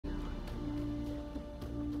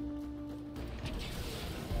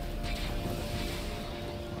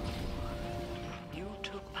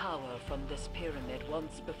from this pyramid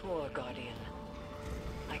once before, Guardian.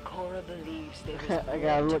 Ikora believes there is I more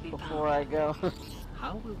gotta to look be before found. I go.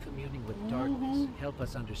 How will communing with darkness help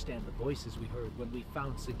us understand the voices we heard when we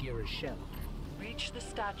found Sagira's shell? Reach the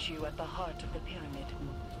statue at the heart of the pyramid.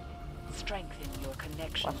 Strengthen your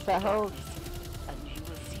connection What's to that hold? darkness, and you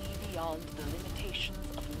will see beyond the limitations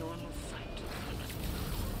of normal sight.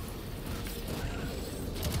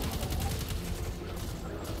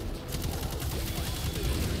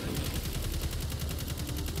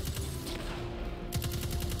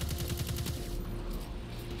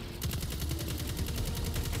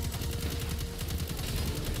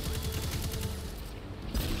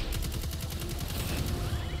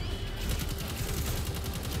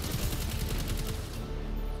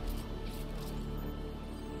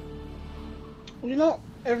 You know,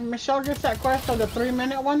 if Michelle gets that quest of the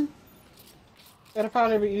 3-minute one, it'll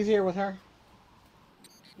probably be easier with her.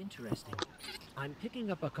 Interesting. I'm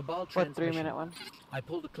picking up a Cabal What transmission. 3-minute one? I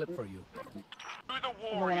pulled a clip for you. To the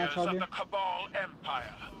warriors of the Cabal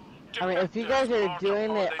Empire. I mean, if you guys are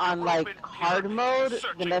doing it on like hard mode,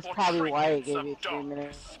 then that's probably why it gave you 3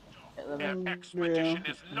 minutes. Their expedition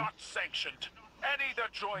is not sanctioned. Any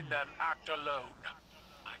that join them act alone.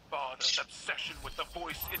 Father's obsession with the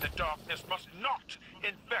voice in the darkness must not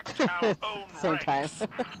infect our own Same time. ranks.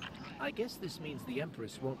 I guess this means the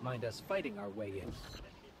Empress won't mind us fighting our way in.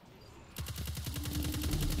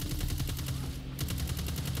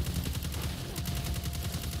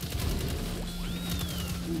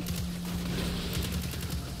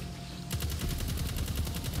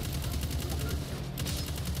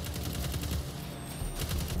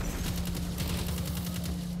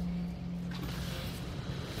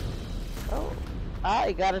 Oh,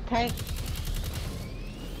 I got a tank.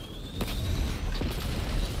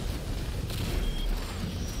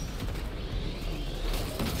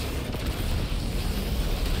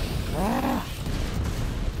 Ah,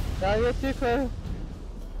 don't get too close.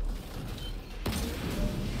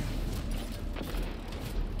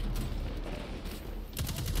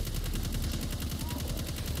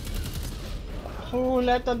 Who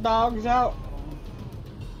let the dogs out?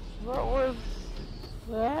 What was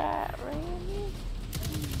that, Randy?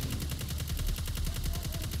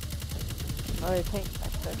 Oh, the tank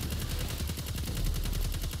back there.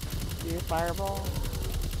 Do your fireball.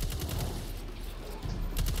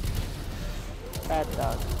 Bad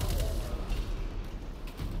dog.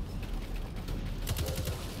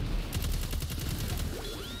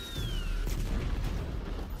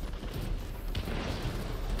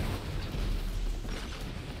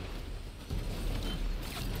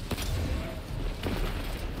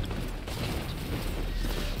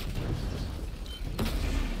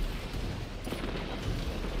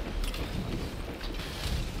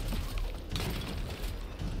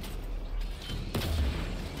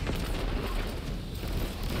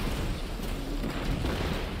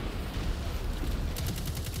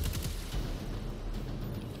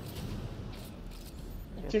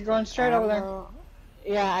 Keep going straight over there.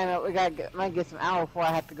 Yeah, I know. We might get some ammo before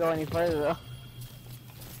I have to go any further,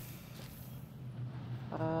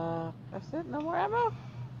 though. That's it. No more ammo.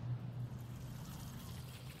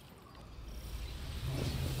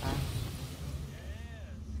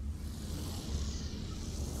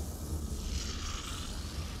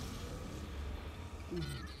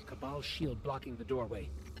 Cabal's shield blocking the doorway.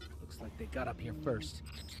 Looks like they got up here first.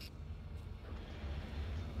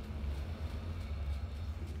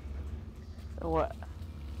 What?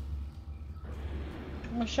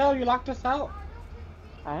 Michelle, you locked us out.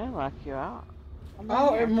 I didn't lock you out.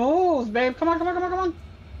 Oh, it moves, babe. Come on, come on, come on, come on.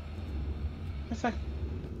 This way.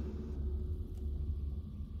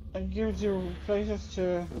 It gives you places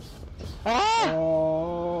to. Ah!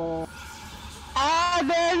 Oh. Ah!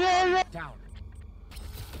 There. Down.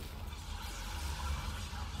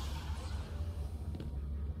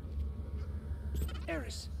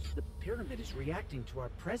 Eris, the pyramid is reacting to our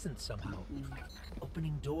presence somehow.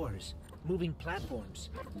 Opening doors, moving platforms.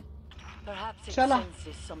 Perhaps it Shella.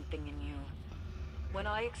 senses something in you. When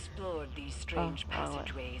I explored these strange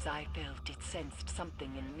passageways, I felt it sensed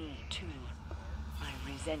something in me, too. I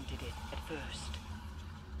resented it at first.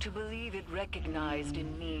 To believe it recognized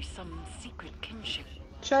in me some secret kinship.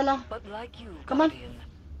 Shella, But like you, Come on. Guardian,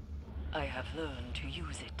 I have learned to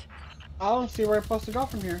use it. I don't see where we're supposed to go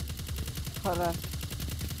from here. Hold on.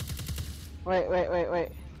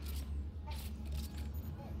 Wait.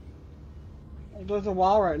 There's a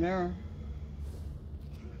wall right there.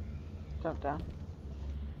 Jump down.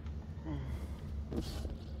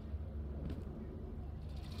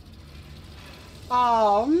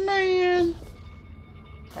 Oh man!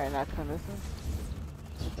 Alright, now come this way.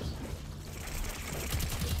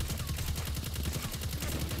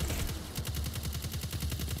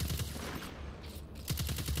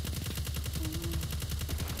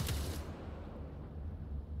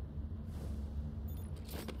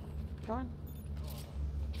 come on.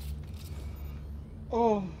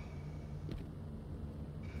 Oh.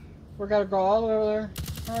 We gotta go all the way over there.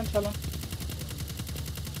 Come on, Chilla.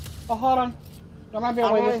 Oh, hold on. There might be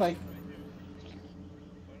a way this way.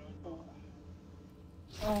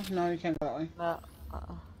 Oh, no, you can't go that way. No.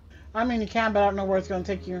 I mean, you can, but I don't know where it's gonna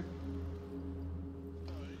take you.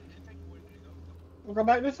 We'll go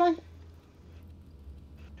back this way?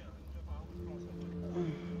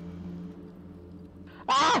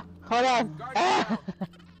 Ah! Hold on! Ah!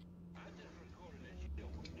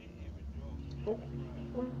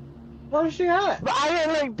 Where's she at? But I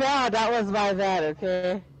didn't look down, that was my bad,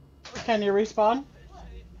 okay? Can you respawn?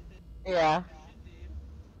 Yeah.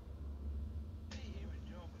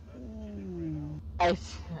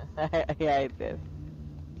 Yeah, I did.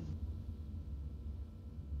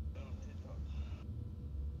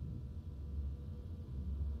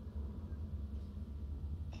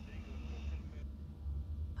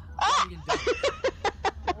 Ah!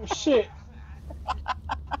 Oh, shit.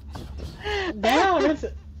 Damn,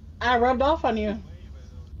 I rubbed off on you.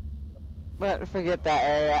 But forget that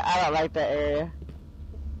area. I don't like that area.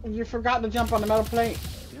 You forgot to jump on the metal plate.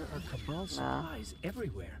 There are Cabal supplies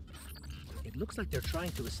everywhere. It looks like they're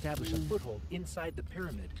trying to establish a foothold inside the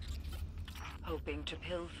pyramid. Hoping to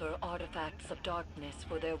pilfer artifacts of darkness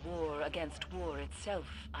for their war against war itself,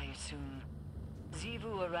 I assume.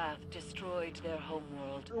 Xivu Arath destroyed their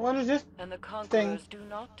homeworld, What is this? and the conquerors do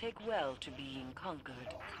not take well to being conquered.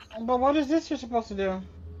 But what is this you're supposed to do?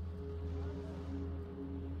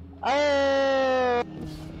 Oh!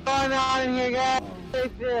 What's going on in here, guys?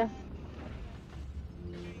 Right there.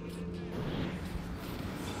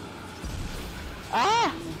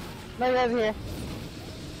 Ah! Look over here.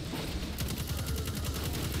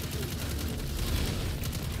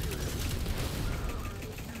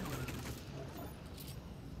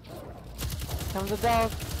 Come the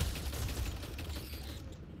dog.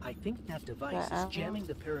 I think that device is jamming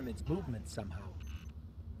the pyramid's movement somehow.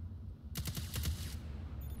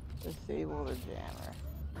 Disable the jammer.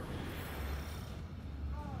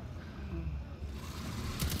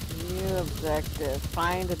 New objective.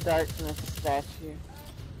 Find a darkness statue.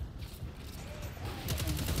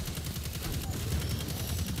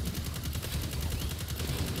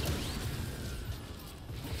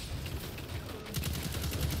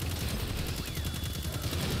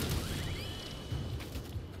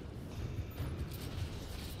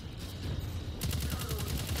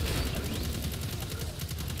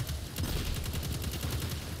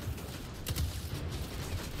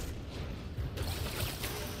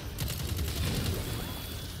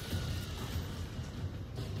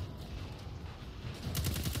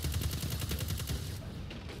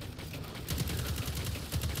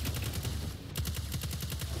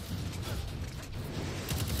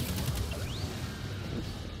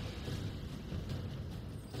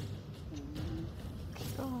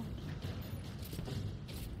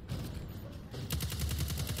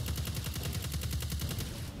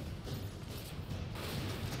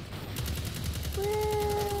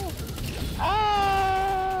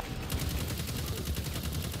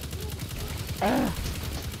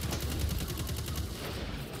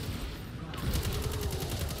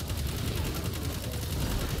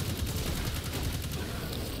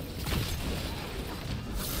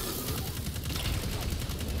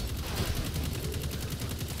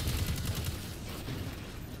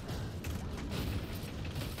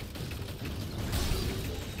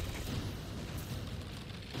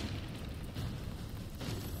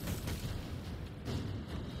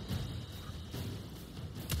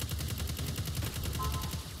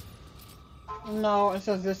 No, it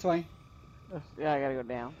says this way. Yeah, I gotta go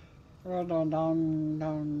down.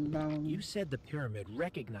 Down. You said the pyramid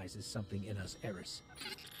recognizes something in us, Eris.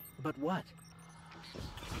 But what?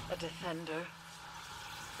 A defender.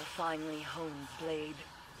 A finely honed blade.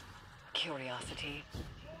 Curiosity.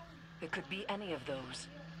 It could be any of those.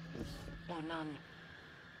 Or none.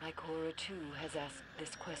 Ikora too has asked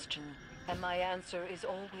this question, and my answer is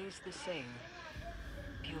always the same.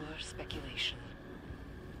 Pure speculation.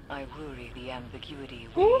 I worry the ambiguity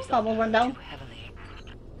weighs on someone went her down. too heavily.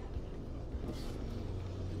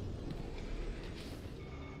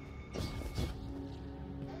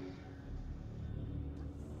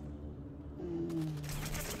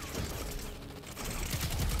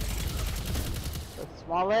 A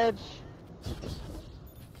small edge.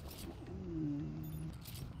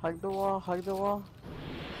 Hug the wall, hug the wall.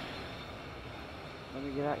 Let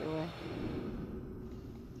me get out your way.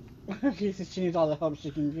 She needs all the help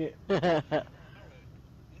she can get.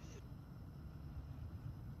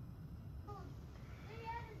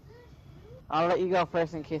 I'll let you go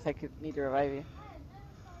first in case I could need to revive you.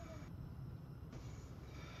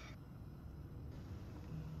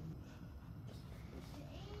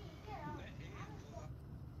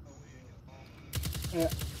 Yeah.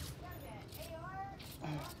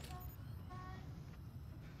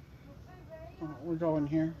 Oh, we're going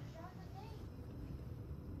here.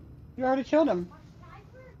 You already killed him.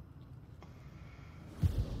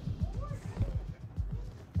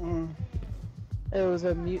 It was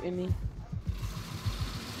a mutiny.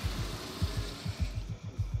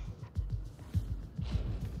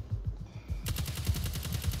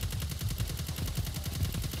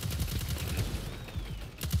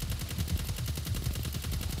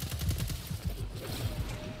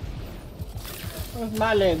 Where's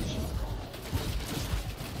my ledge?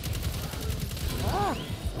 Ah.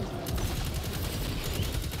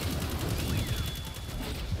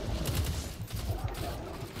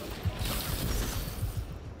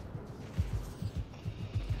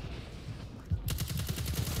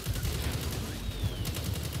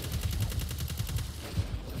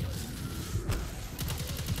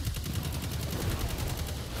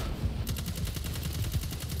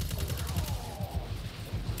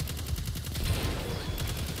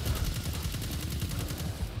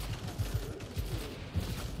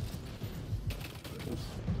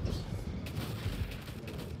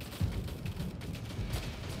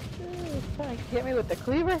 Trying to get me with the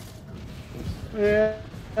cleaver? Yeah.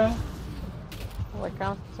 Like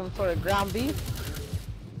I'm some sort of ground beef?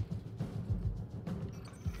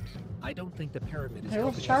 I don't think the pyramid is Hey,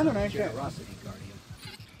 what's helping trying us to out make of it? generosity, Guardian.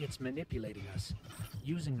 It's manipulating us,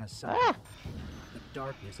 using us somehow. Ah! The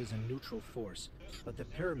darkness is a neutral force, but the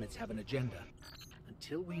pyramids have an agenda.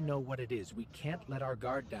 Until we know what it is, we can't let our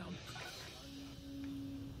guard down.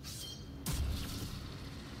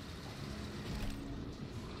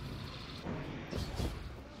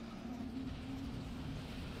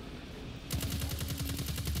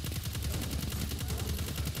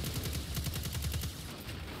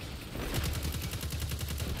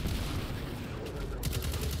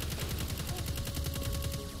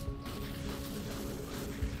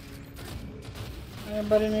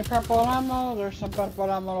 Anybody need purple ammo? There's some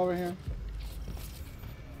purple ammo over here.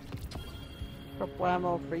 Purple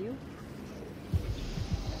ammo for you.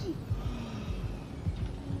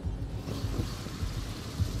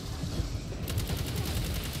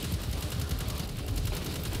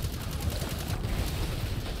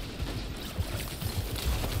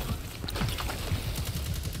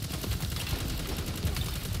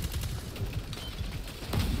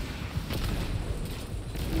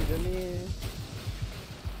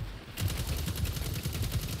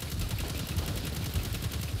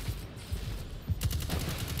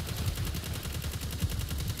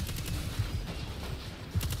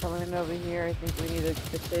 Coming over here, I think we need to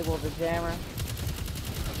disable the jammer.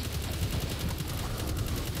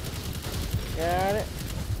 Got it.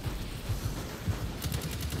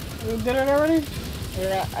 You did it already?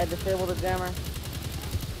 Yeah, I disabled the jammer.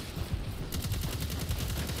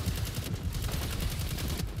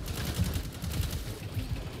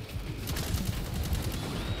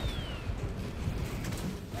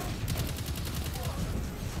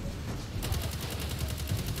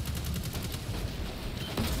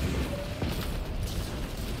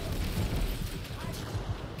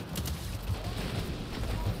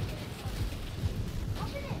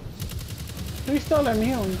 He's still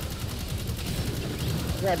immune.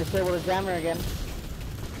 Yeah, disable the jammer again.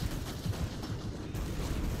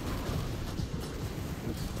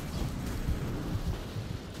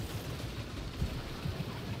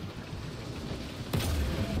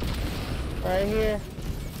 Right here.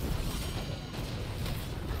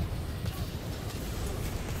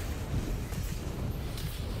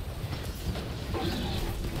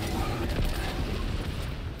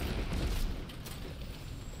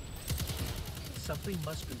 Something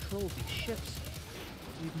must control these ships.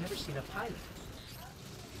 We've never seen a pilot.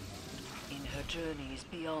 In her journeys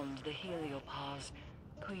beyond the heliopause,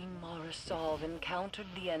 Queen Mara Sol encountered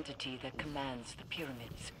the entity that commands the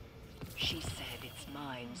pyramids. She said its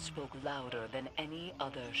mind spoke louder than any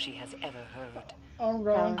other she has ever heard. I'm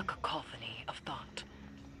going. A cacophony of thought.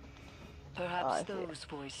 Perhaps those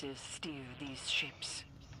voices steer these ships.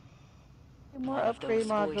 More One of upgrade those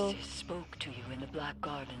modules. voices spoke to you in the Black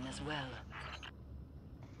Garden as well.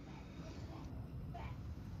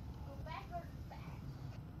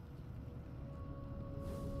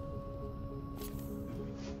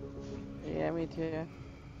 Yeah, me too.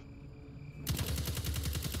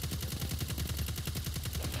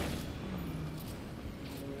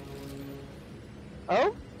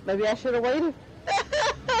 Oh, maybe I should have waited.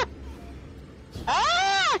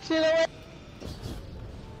 Ah, should have waited.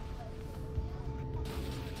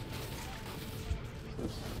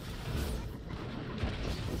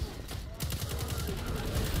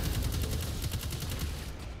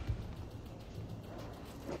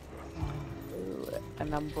 an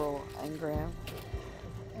umbral engram.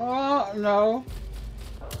 Oh, no.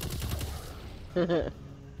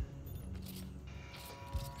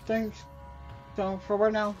 Thanks. So, for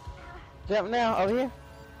where now? Jump now, over here.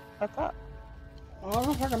 Up top. Oh, I don't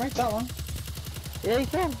know if I can make that one. Yeah, you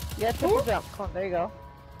can. You got triple jump. Come on, there you go.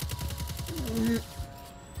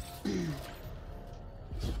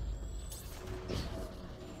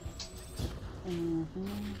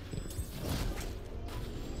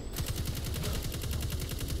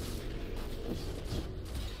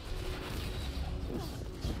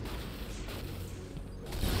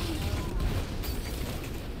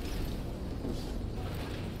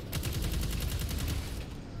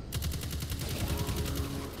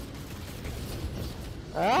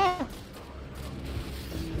 Ah!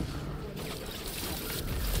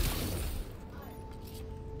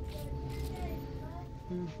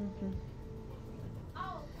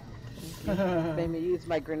 Made me use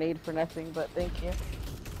my grenade for nothing, but thank you.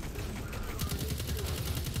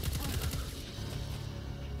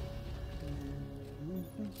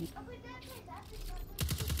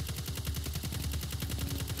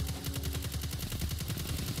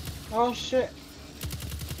 Oh, shit.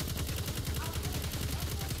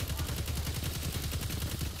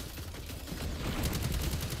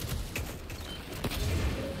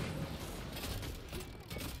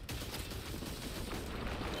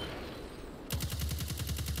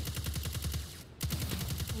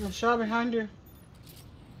 There's a shot behind you.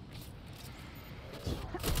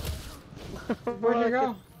 Where'd you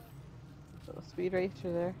go? Little speed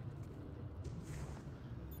racer there.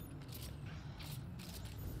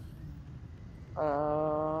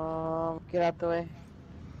 Get out the way.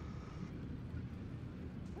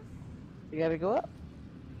 You gotta go up.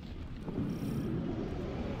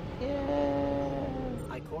 Yeah.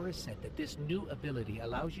 Ikoris said that this new ability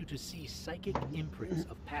allows you to see psychic imprints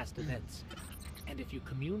of past events. And if you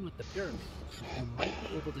commune with the pyramid, you might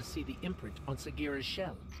be able to see the imprint on Sagira's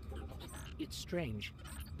shell. It's strange.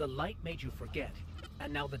 The light made you forget,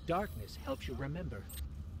 and now the darkness helps you remember.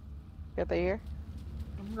 Got the ear?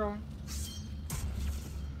 I'm going.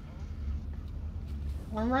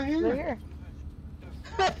 I'm right They're here.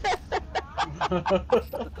 here.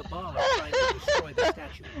 The Cabal is trying to destroy the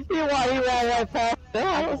statue. You ran right past them. I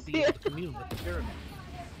You don't will be see able it. to commune with the pyramid.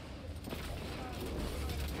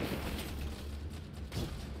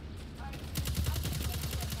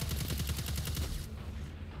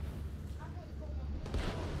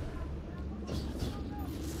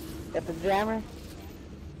 Got the jammer.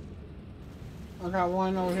 I got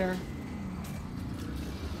one over here.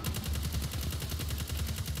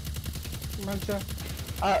 Bunch of...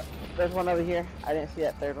 There's one over here. I didn't see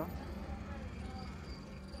that third one.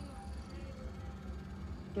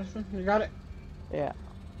 This one? You got it? Yeah.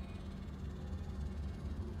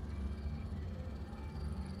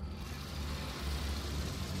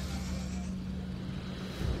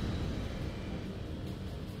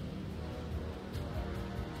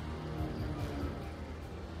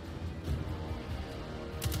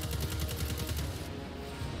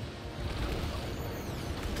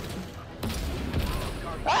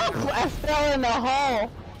 Oh, I fell in the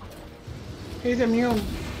hole. He's immune.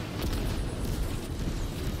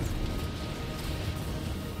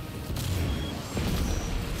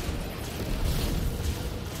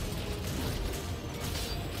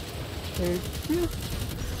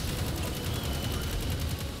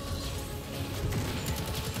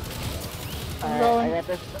 Alright, I got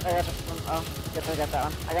this one. Oh, guess I got that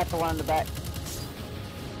one. I got the one in the back.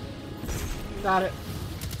 Got it.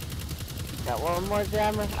 Got one more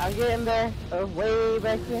jammer. I'm getting there. Oh, way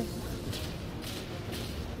back here.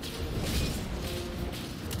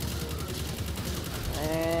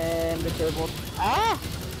 And disabled. Ah!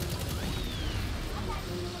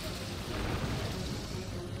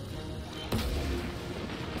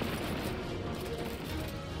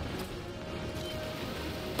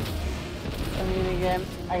 Again.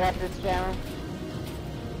 I got this jammer.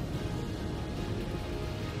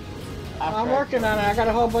 I'm working on it. I got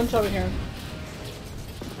a whole bunch over here.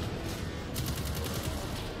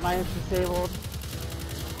 Mine's disabled.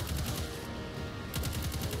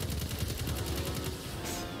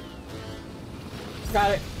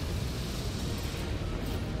 Got it.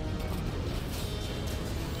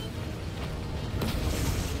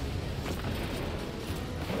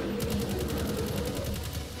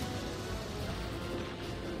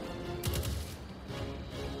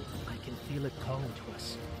 Feel it calling to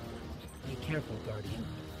us. Be careful, Guardian.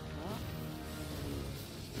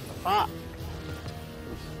 Ah.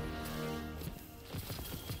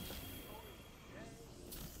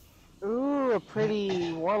 Ooh, a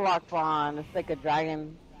pretty warlock bond. It's like a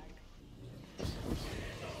dragon.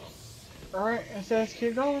 Alright, it says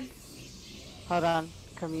keep going. Hold on.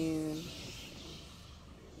 Commune.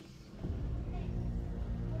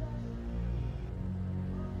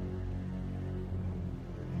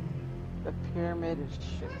 The pyramid is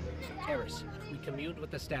shit. Eris, we communed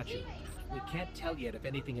with the statue. We can't tell yet if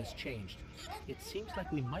anything has changed. It seems like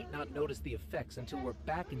we might not notice the effects until we're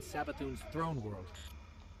back in Savathun's throne world.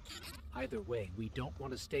 Either way, we don't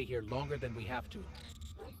want to stay here longer than we have to.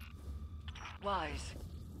 Wise.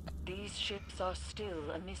 These ships are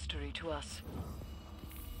still a mystery to us.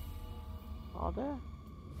 All there.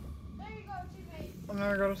 I'm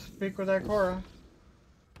gonna go to speak with Ikora.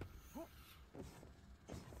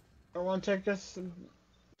 I want to take this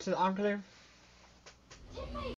to the Enclave.